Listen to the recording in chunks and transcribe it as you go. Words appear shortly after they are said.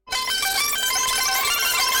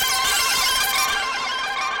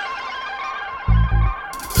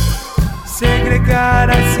lugar,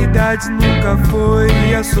 a cidade nunca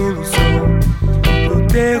foi a solução do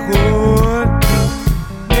terror,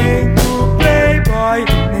 nem do playboy,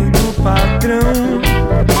 nem do patrão,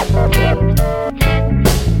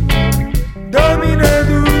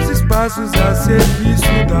 dominando os espaços a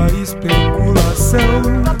serviço da especulação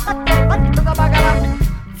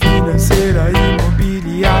financeira e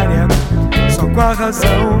imobiliária, só com a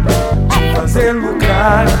razão de fazer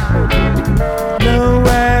lucrar. Não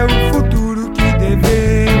é o futuro que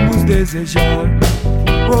devemos desejar.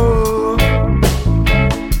 Oh,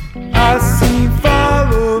 assim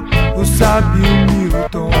falou o sábio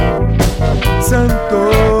Milton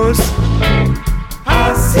Santos.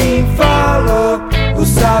 Assim falou o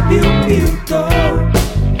sábio Milton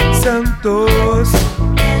Santos.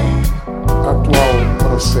 Atual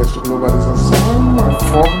processo de globalização é uma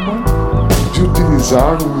forma de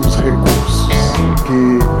utilizar os recursos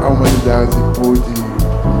que a humanidade pôde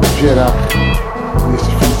gerar neste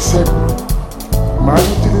fim de século, mas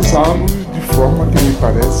utilizá-los de forma que me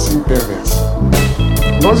parece perversa.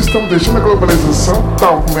 Nós estamos deixando a globalização,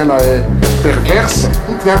 tal como ela é perversa,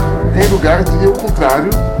 entrar em lugar de, ao contrário,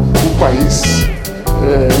 o país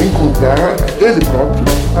encontrar ele próprio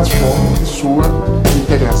as formas de sua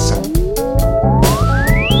integração.